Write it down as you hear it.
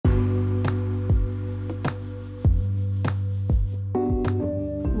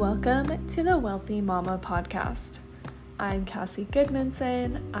Welcome to the Wealthy Mama podcast. I'm Cassie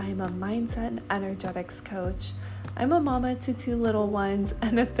Goodmanson. I'm a mindset and energetics coach. I'm a mama to 2 little ones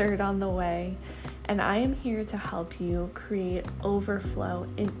and a third on the way. And I am here to help you create overflow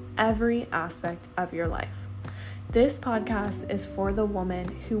in every aspect of your life. This podcast is for the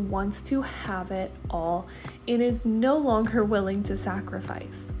woman who wants to have it all and is no longer willing to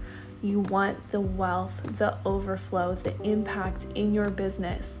sacrifice. You want the wealth, the overflow, the impact in your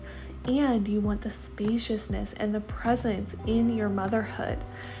business, and you want the spaciousness and the presence in your motherhood.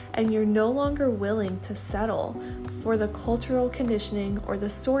 And you're no longer willing to settle for the cultural conditioning or the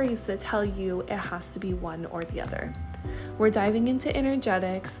stories that tell you it has to be one or the other. We're diving into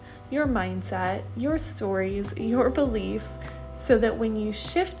energetics, your mindset, your stories, your beliefs, so that when you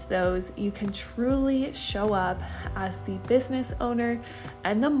shift those, you can truly show up as the business owner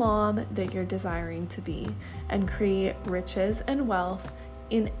and the mom that you're desiring to be and create riches and wealth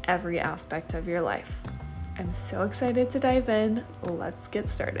in every aspect of your life. I'm so excited to dive in. Let's get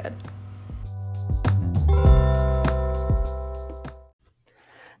started.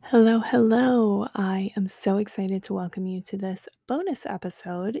 Hello. I am so excited to welcome you to this bonus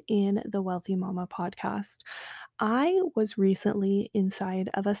episode in the Wealthy Mama podcast. I was recently inside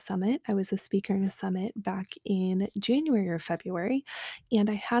of a summit. I was a speaker in a summit back in January or February, and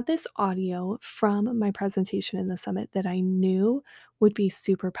I had this audio from my presentation in the summit that I knew would be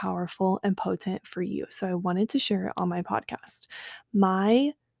super powerful and potent for you. So I wanted to share it on my podcast.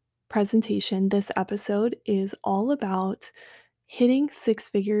 My presentation, this episode, is all about hitting 6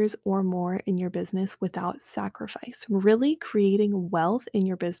 figures or more in your business without sacrifice, really creating wealth in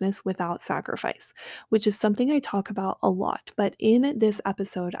your business without sacrifice, which is something I talk about a lot. But in this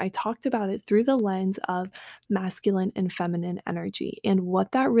episode, I talked about it through the lens of masculine and feminine energy and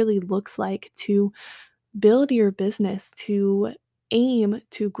what that really looks like to build your business, to aim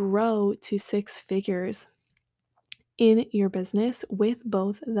to grow to 6 figures in your business with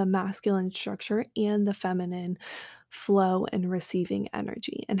both the masculine structure and the feminine flow and receiving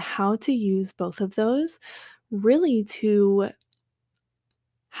energy, and how to use both of those really to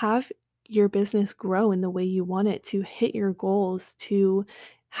have your business grow in the way you want it, to hit your goals, to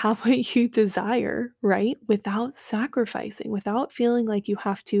have what you desire, right? Without sacrificing, without feeling like you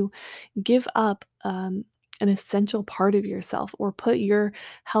have to give up an essential part of yourself or put your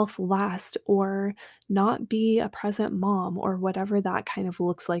health last or not be a present mom or whatever that kind of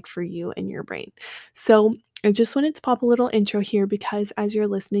looks like for you in your brain. So I just wanted to pop a little intro here because as you're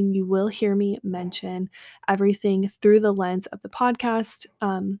listening, you will hear me mention everything through the lens of the podcast.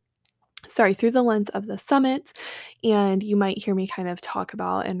 Through the lens of the summit, and you might hear me kind of talk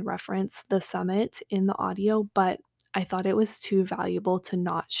about and reference the summit in the audio, but I thought it was too valuable to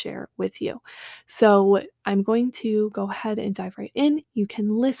not share with you. So I'm going to go ahead and dive right in. You can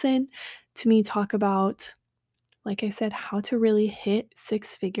listen to me talk about, like I said, how to really hit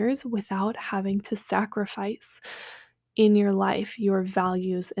 6 figures without having to sacrifice in your life, your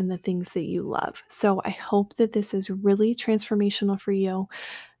values, and the things that you love. So I hope that this is really transformational for you.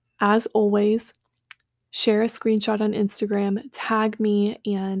 As always, share a screenshot on Instagram, tag me,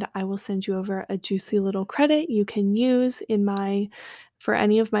 and I will send you over a juicy little credit you can use for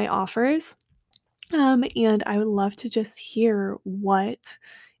any of my offers. And I would love to just hear what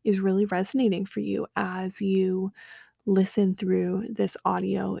is really resonating for you as you listen through this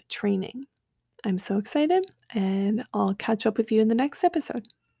audio training. I'm so excited, and I'll catch up with you in the next episode.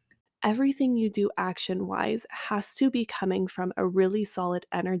 Everything you do action wise has to be coming from a really solid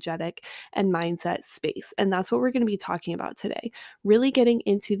energetic and mindset space. And that's what we're going to be talking about today. Really getting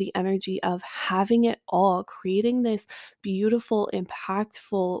into the energy of having it all, creating this beautiful,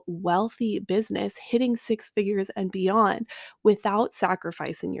 impactful, wealthy business, hitting 6 figures and beyond without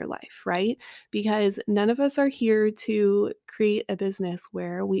sacrificing your life, right? Because none of us are here to create a business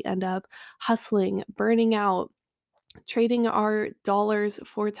where we end up hustling, burning out, trading our dollars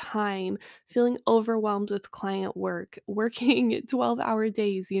for time, feeling overwhelmed with client work, working 12-hour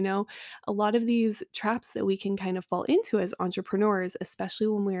days, a lot of these traps that we can kind of fall into as entrepreneurs, especially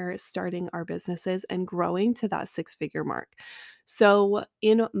when we're starting our businesses and growing to that 6-figure mark. So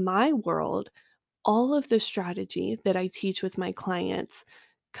in my world, all of the strategy that I teach with my clients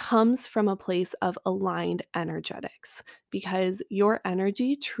comes from a place of aligned energetics, because your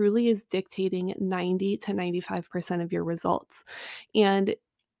energy truly is dictating 90 to 95% of your results. And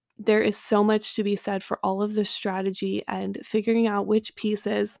there is so much to be said for all of the strategy and figuring out which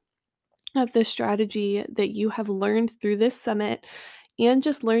pieces of the strategy that you have learned through this summit and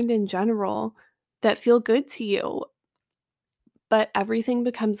just learned in general that feel good to you. But everything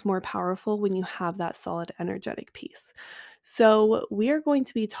becomes more powerful when you have that solid energetic piece. So, we are going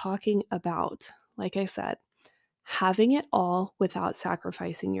to be talking about, like I said, having it all without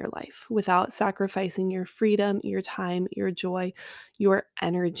sacrificing your life, without sacrificing your freedom, your time, your joy, your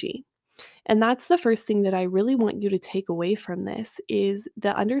energy. And that's the first thing that I really want you to take away from this is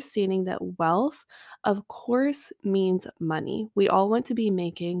the understanding that wealth, of course, means money. We all want to be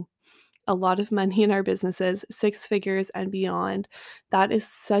making a lot of money in our businesses, six figures and beyond. That is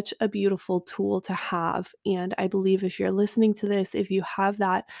such a beautiful tool to have. And I believe if you're listening to this, if you have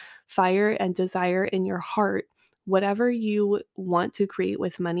that fire and desire in your heart, whatever you want to create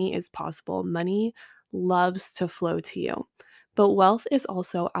with money is possible. Money loves to flow to you. But wealth is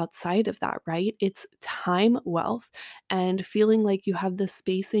also outside of that, right? It's time wealth and feeling like you have the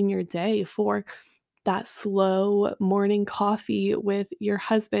space in your day for that slow morning coffee with your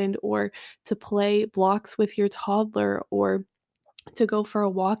husband, or to play blocks with your toddler, or to go for a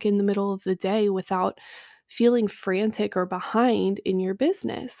walk in the middle of the day without feeling frantic or behind in your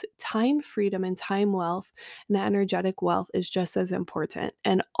business. Time freedom and time wealth and energetic wealth is just as important,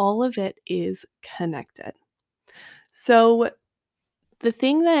 and all of it is connected. So, the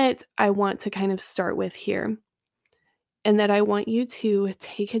thing that I want to kind of start with here, and that I want you to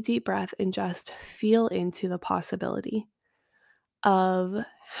take a deep breath and just feel into the possibility of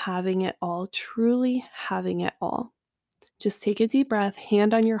having it all, truly having it all. Just take a deep breath,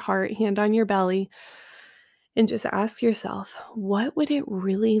 hand on your heart, hand on your belly, and just ask yourself, what would it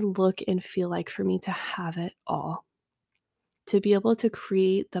really look and feel like for me to have it all? To be able to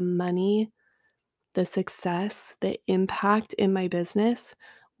create the money, the success, the impact in my business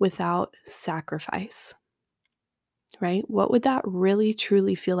without sacrifice, right? What would that really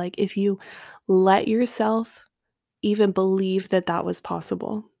truly feel like if you let yourself even believe that that was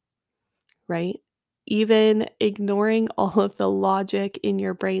possible? Right? Even ignoring all of the logic in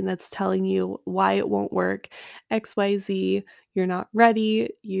your brain that's telling you why it won't work, XYZ, you're not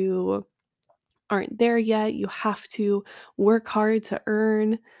ready, you aren't there yet, you have to work hard to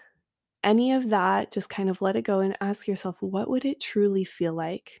earn any of that. Just kind of let it go and ask yourself, what would it truly feel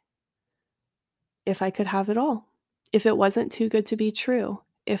like if I could have it all? If it wasn't too good to be true,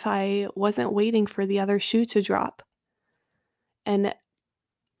 if I wasn't waiting for the other shoe to drop, and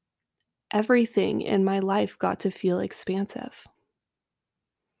everything in my life got to feel expansive.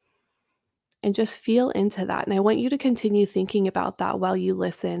 And just feel into that. And I want you to continue thinking about that while you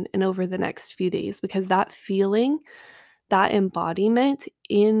listen and over the next few days, because that feeling, that embodiment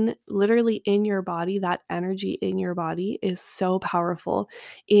in literally in your body, that energy in your body is so powerful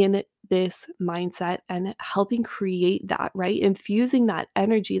in this mindset and helping create that, right? Infusing that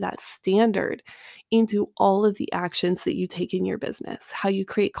energy, that standard into all of the actions that you take in your business, how you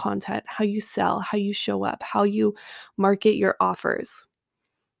create content, how you sell, how you show up, how you market your offers.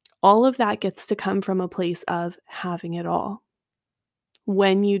 All of that gets to come from a place of having it all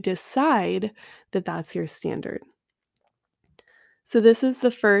when you decide that that's your standard. So, this is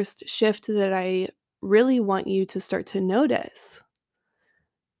the first shift that I really want you to start to notice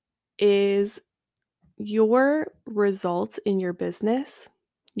is your results in your business,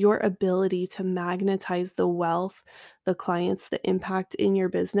 your ability to magnetize the wealth, the clients, the impact in your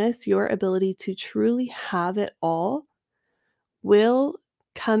business, your ability to truly have it all will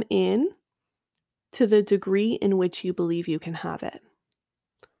come in to the degree in which you believe you can have it,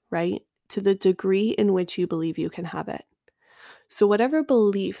 right? To the degree in which you believe you can have it. So, whatever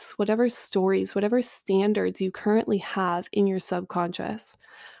beliefs, whatever stories, whatever standards you currently have in your subconscious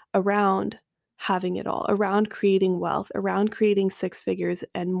around having it all, around creating wealth, around creating six figures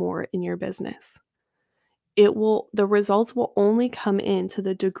and more in your business, the results will only come in to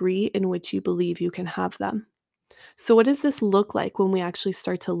the degree in which you believe you can have them. So, what does this look like when we actually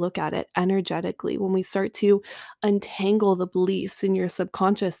start to look at it energetically? When we start to untangle the beliefs in your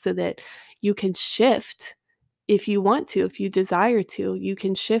subconscious so that you can shift if you want to, if you desire to, you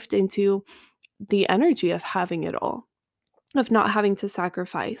can shift into the energy of having it all, of not having to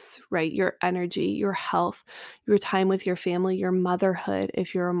sacrifice, right? Your energy, your health, your time with your family, your motherhood,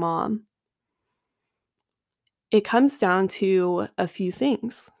 if you're a mom. It comes down to a few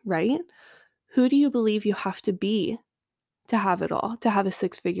things, right? Who do you believe you have to be to have it all, to have a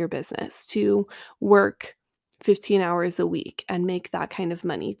six-figure business, to work 15 hours a week and make that kind of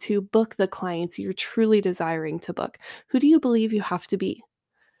money, to book the clients you're truly desiring to book? Who do you believe you have to be?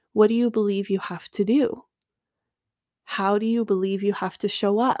 What do you believe you have to do? How do you believe you have to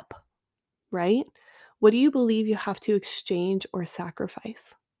show up, right? What do you believe you have to exchange or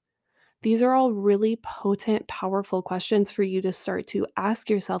sacrifice? These are all really potent, powerful questions for you to start to ask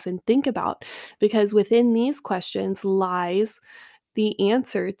yourself and think about, because within these questions lies the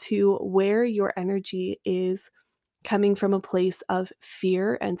answer to where your energy is coming from a place of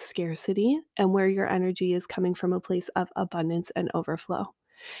fear and scarcity, and where your energy is coming from a place of abundance and overflow.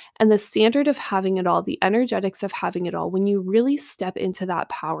 And the standard of having it all, the energetics of having it all, when you really step into that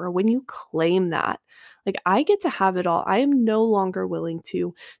power, when you claim that, like, I get to have it all. I am no longer willing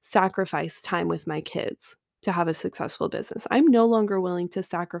to sacrifice time with my kids to have a successful business. I'm no longer willing to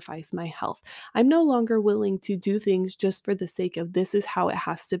sacrifice my health. I'm no longer willing to do things just for the sake of this is how it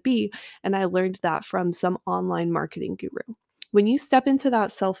has to be. And I learned that from some online marketing guru. When you step into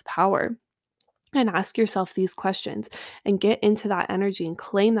that self power, and ask yourself these questions and get into that energy and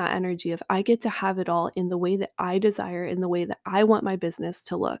claim that energy of I get to have it all in the way that I desire, in the way that I want my business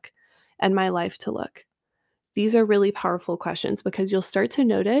to look and my life to look. These are really powerful questions because you'll start to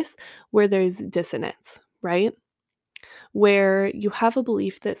notice where there's dissonance, right? Where you have a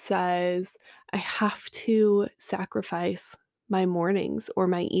belief that says, I have to sacrifice my mornings or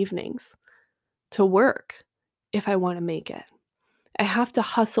my evenings to work if I want to make it. I have to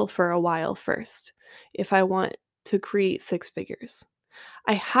hustle for a while first if I want to create six figures.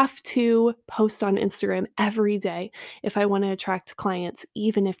 I have to post on Instagram every day if I want to attract clients,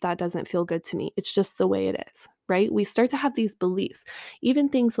 even if that doesn't feel good to me. It's just the way it is, right? We start to have these beliefs, even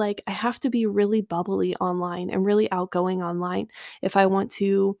things like I have to be really bubbly online and really outgoing online if I want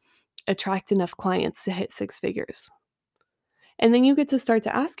to attract enough clients to hit six figures. And then you get to start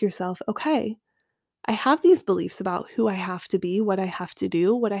to ask yourself, okay, I have these beliefs about who I have to be, what I have to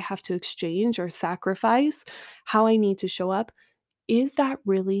do, what I have to exchange or sacrifice, how I need to show up. Is that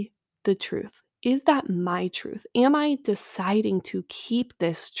really the truth? Is that my truth? Am I deciding to keep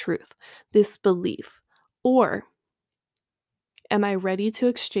this truth, this belief? Or am I ready to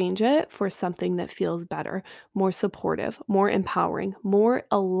exchange it for something that feels better, more supportive, more empowering, more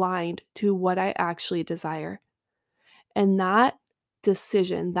aligned to what I actually desire? And that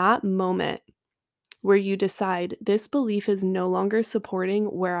decision, that moment where you decide this belief is no longer supporting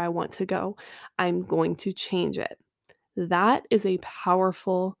where I want to go, I'm going to change it. That is a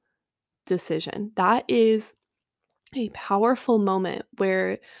powerful decision. That is a powerful moment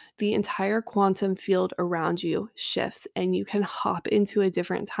where the entire quantum field around you shifts and you can hop into a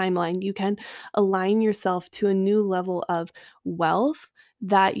different timeline. You can align yourself to a new level of wealth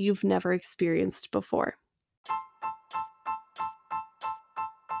that you've never experienced before.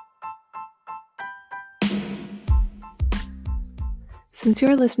 Since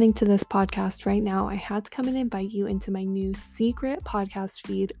you're listening to this podcast right now, I had to come and invite you into my new secret podcast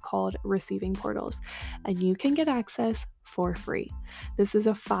feed called Receiving Portals, and you can get access for free. This is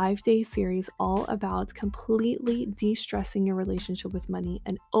a 5-day series all about completely de stressing your relationship with money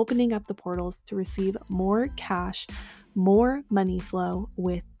and opening up the portals to receive more cash, more money flow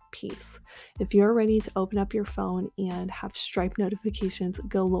with peace. If you're ready to open up your phone and have Stripe notifications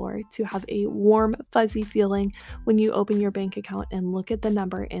galore, to have a warm, fuzzy feeling when you open your bank account and look at the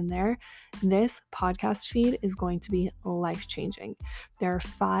number in there, this podcast feed is going to be life-changing. There are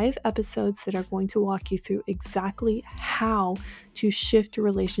 5 episodes that are going to walk you through exactly how to shift your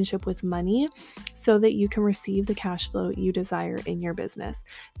relationship with money so that you can receive the cash flow you desire in your business.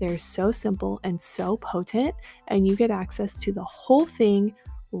 They're so simple and so potent, and you get access to the whole thing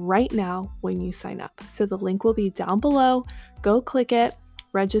right now when you sign up. So the link will be down below. Go click it,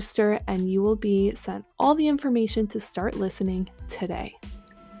 register, and you will be sent all the information to start listening today.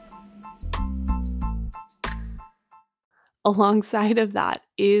 Alongside of that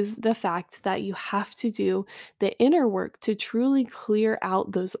is the fact that you have to do the inner work to truly clear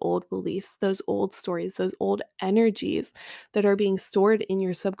out those old beliefs, those old stories, those old energies that are being stored in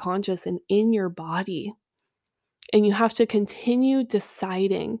your subconscious and in your body. And you have to continue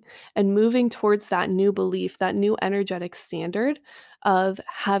deciding and moving towards that new belief, that new energetic standard of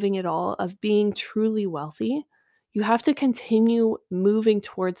having it all, of being truly wealthy. You have to continue moving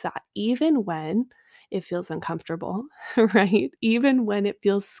towards that, even when it feels uncomfortable, right? Even when it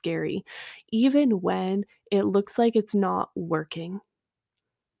feels scary, even when it looks like it's not working.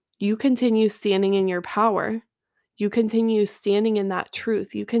 You continue standing in your power. You continue standing in that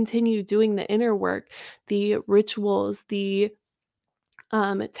truth. You continue doing the inner work, the rituals, the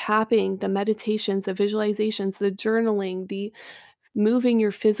tapping, the meditations, the visualizations, the journaling, the moving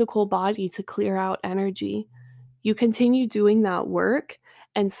your physical body to clear out energy. You continue doing that work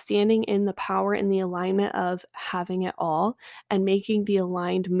and standing in the power and the alignment of having it all and making the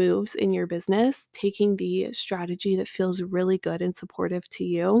aligned moves in your business, taking the strategy that feels really good and supportive to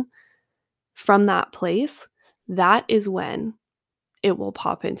you from that place. That is when it will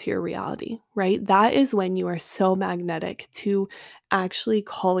pop into your reality, right? That is when you are so magnetic to actually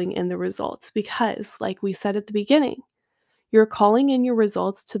calling in the results because, like we said at the beginning, You're calling in your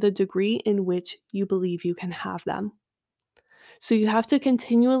results to the degree in which you believe you can have them. So you have to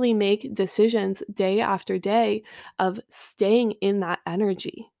continually make decisions day after day of staying in that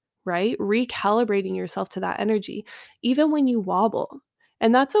energy, right? Recalibrating yourself to that energy, even when you wobble.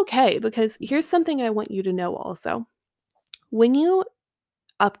 And that's okay, because here's something I want you to know also. When you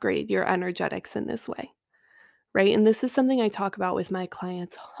upgrade your energetics in this way, right? And this is something I talk about with my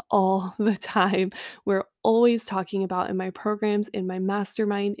clients all the time. We're always talking about in my programs, in my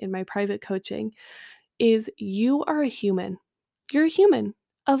mastermind, in my private coaching, is you are a human. You're a human.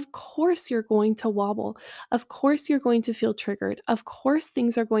 Of course, you're going to wobble. Of course, you're going to feel triggered. Of course,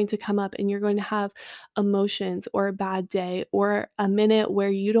 things are going to come up and you're going to have emotions or a bad day or a minute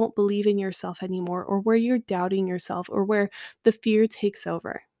where you don't believe in yourself anymore or where you're doubting yourself or where the fear takes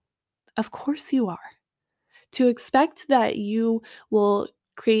over. Of course, you are. To expect that you will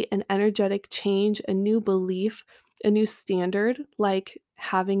create an energetic change, a new belief, a new standard, like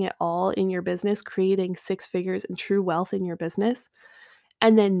having it all in your business, creating six figures and true wealth in your business,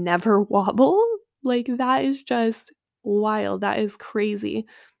 and then never wobble, like that is just wild. That is crazy.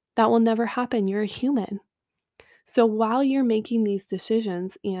 That will never happen. You're a human. So while you're making these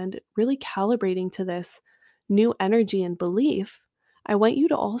decisions and really calibrating to this new energy and belief, I want you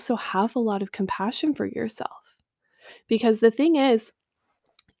to also have a lot of compassion for yourself. Because the thing is,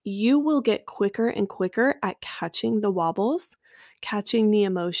 you will get quicker and quicker at catching the wobbles, catching the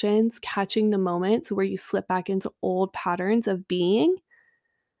emotions, catching the moments where you slip back into old patterns of being.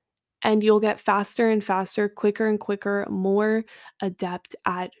 And you'll get faster and faster, quicker and quicker, more adept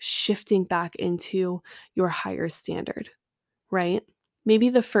at shifting back into your higher standard, right? Maybe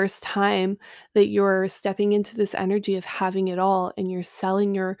the first time that you're stepping into this energy of having it all and you're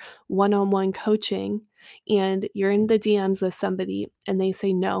selling your one on one coaching and you're in the DMs with somebody and they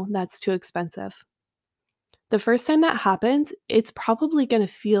say, no, that's too expensive. The first time that happens, it's probably going to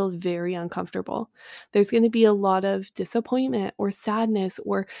feel very uncomfortable. There's going to be a lot of disappointment or sadness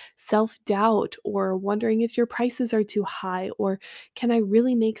or self doubt or wondering if your prices are too high or can I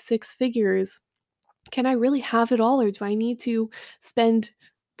really make six figures? Can I really have it all, or do I need to spend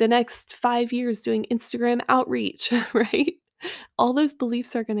the next 5 years doing Instagram outreach, right? All those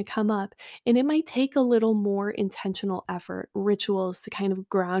beliefs are going to come up, and it might take a little more intentional effort, rituals to kind of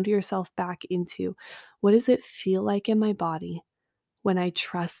ground yourself back into what does it feel like in my body when I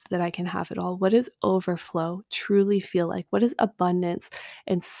trust that I can have it all? What does overflow truly feel like? What does abundance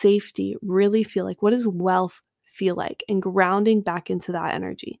and safety really feel like? What does wealth feel like? And grounding back into that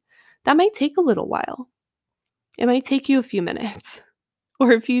energy. That might take a little while. It might take you a few minutes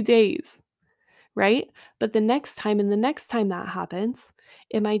or a few days, right? But the next time and the next time that happens,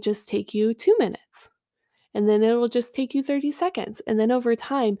 it might just take you 2 minutes. And then it'll just take you 30 seconds. And then over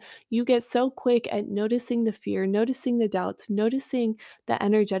time, you get so quick at noticing the fear, noticing the doubts, noticing the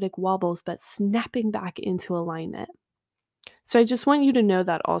energetic wobbles, but snapping back into alignment. So I just want you to know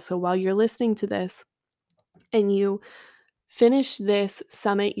that also while you're listening to this and you finish this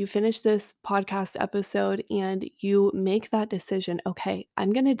summit, you finish this podcast episode, and you make that decision. Okay,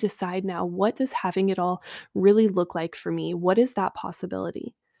 I'm going to decide now, what does having it all really look like for me? What is that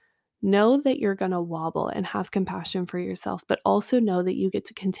possibility? Know that you're going to wobble and have compassion for yourself, but also know that you get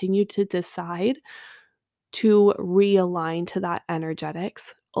to continue to decide to realign to that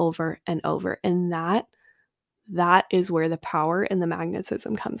energetics over and over. And that is where the power and the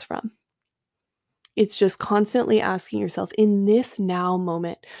magnetism comes from. It's just constantly asking yourself in this now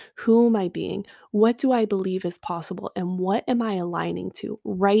moment, who am I being? What do I believe is possible? And what am I aligning to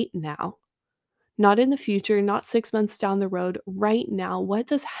right now? Not in the future, not 6 months down the road, right now. What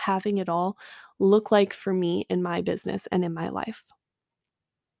does having it all look like for me in my business and in my life?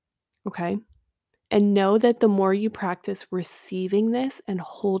 Okay. And know that the more you practice receiving this and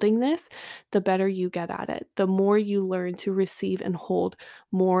holding this, the better you get at it. The more you learn to receive and hold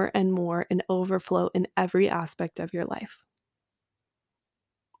more and overflow in every aspect of your life.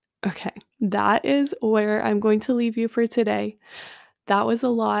 Okay, that is where I'm going to leave you for today. That was a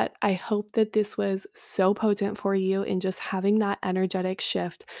lot. I hope that this was so potent for you in just having that energetic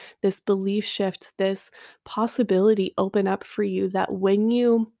shift, this belief shift, this possibility open up for you that when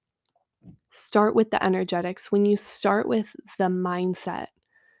you start with the energetics, when you start with the mindset,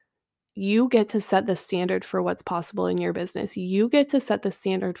 you get to set the standard for what's possible in your business. You get to set the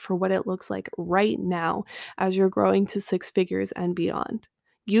standard for what it looks like right now as you're growing to six figures and beyond.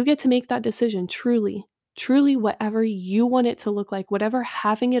 You get to make that decision truly, truly, whatever you want it to look like, whatever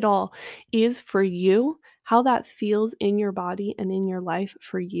having it all is for you, how that feels in your body and in your life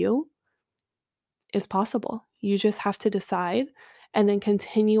for you is possible. You just have to decide and then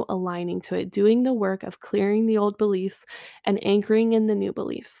continue aligning to it, doing the work of clearing the old beliefs and anchoring in the new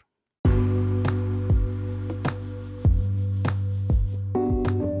beliefs.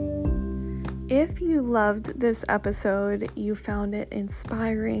 If you loved this episode, you found it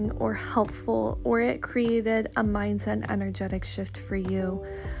inspiring or helpful, or it created a mindset and energetic shift for you,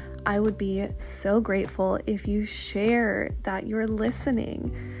 I would be so grateful if you share that you're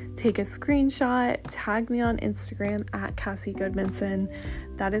listening. Take a screenshot, tag me on Instagram at Cassie Goodmanson.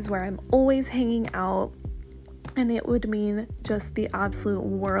 That is where I'm always hanging out. And it would mean just the absolute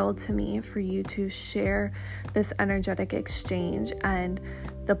world to me for you to share this energetic exchange, and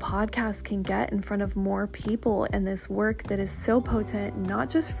the podcast can get in front of more people, and this work that is so potent, not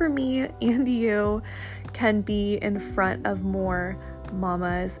just for me and you, can be in front of more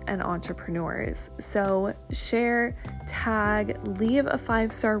mamas and entrepreneurs. So share, tag, leave a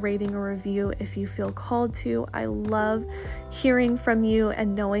 5-star rating or review if you feel called to. I love hearing from you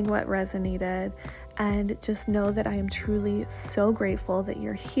and knowing what resonated. And just know that I am truly so grateful that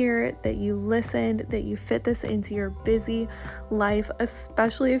you're here, that you listened, that you fit this into your busy life,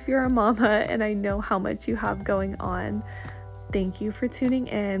 especially if you're a mama and I know how much you have going on. Thank you for tuning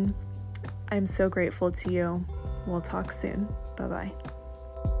in. I'm so grateful to you. We'll talk soon. Bye-bye.